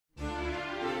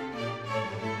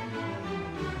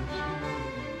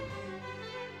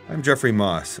I'm Jeffery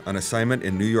Moss, on assignment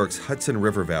in New York's Hudson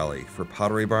River Valley for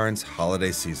Pottery Barn's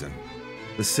holiday season.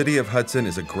 The city of Hudson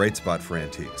is a great spot for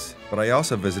antiques, but I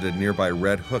also visited nearby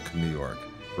Red Hook, New York,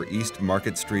 for East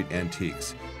Market Street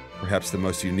Antiques, perhaps the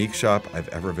most unique shop I've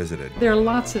ever visited. There are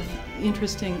lots of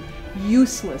interesting,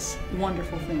 useless,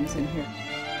 wonderful things in here.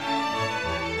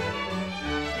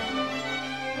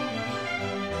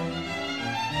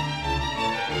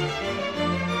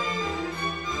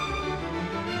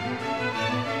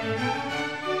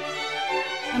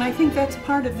 And I think that's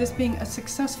part of this being a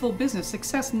successful business.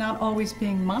 Success not always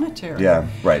being monetary. Yeah,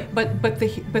 right. But the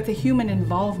human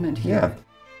involvement here. Yeah.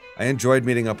 I enjoyed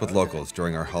meeting up with locals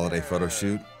during our holiday photo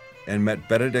shoot and met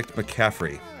Benedict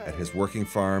McCaffrey at his working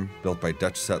farm built by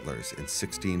Dutch settlers in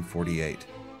 1648.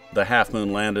 The Half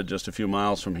Moon landed just a few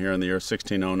miles from here in the year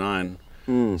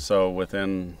 1609. So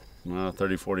within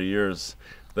 30, 40 years,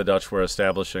 the Dutch were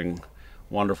establishing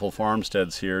wonderful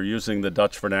farmsteads here using the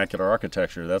Dutch vernacular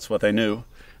architecture. That's what they knew,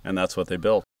 and that's what they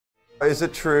built. Is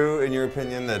it true, in your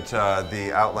opinion, that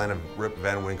the outline of Rip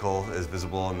Van Winkle is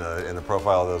visible in the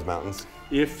profile of those mountains?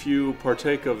 If you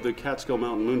partake of the Catskill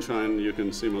Mountain moonshine, you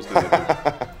can see most of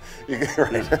it.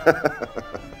 Right.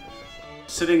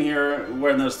 Sitting here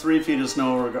when there's 3 feet of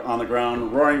snow on the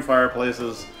ground, roaring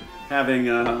fireplaces, having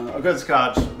a good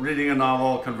scotch, reading a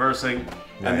novel, conversing,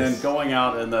 and then going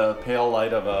out in the pale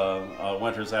light of a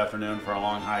winter's afternoon for a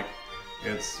long hike.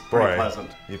 It's pretty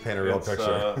pleasant. You paint a real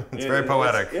picture. It's very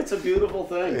poetic. It's a beautiful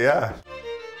thing. Yeah.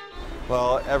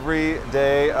 Well, every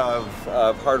day of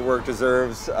hard work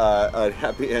deserves a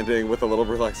happy ending with a little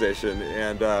relaxation,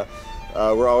 and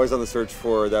we're always on the search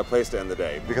for that place to end the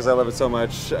day. Because I love it so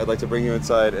much, I'd like to bring you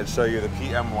inside and show you the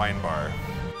PM Wine Bar.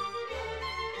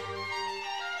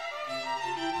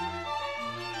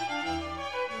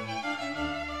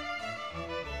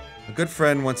 A good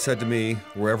friend once said to me,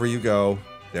 "Wherever you go,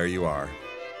 there you are."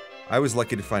 I was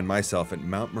lucky to find myself at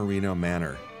Mount Marino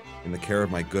Manor in the care of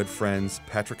my good friends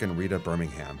Patrick and Rita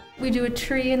Birmingham. We do a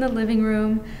tree in the living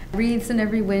room, wreaths in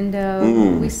every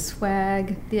window, we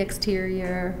swag the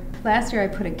exterior. Last year I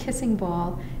put a kissing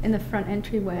ball in the front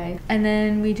entryway, and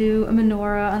then we do a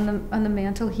menorah on the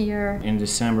mantle here. In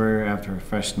December, after a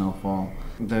fresh snowfall,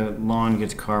 the lawn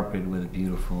gets carpeted with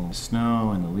beautiful snow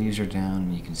and the leaves are down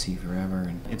and you can see forever.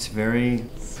 And it's very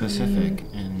Pacific,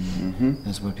 and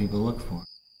that's what people look for.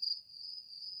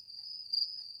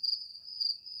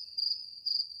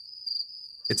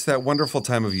 It's that wonderful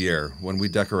time of year when we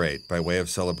decorate by way of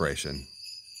celebration.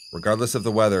 Regardless of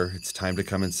the weather, it's time to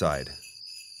come inside.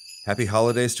 Happy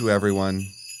holidays to everyone,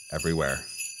 everywhere.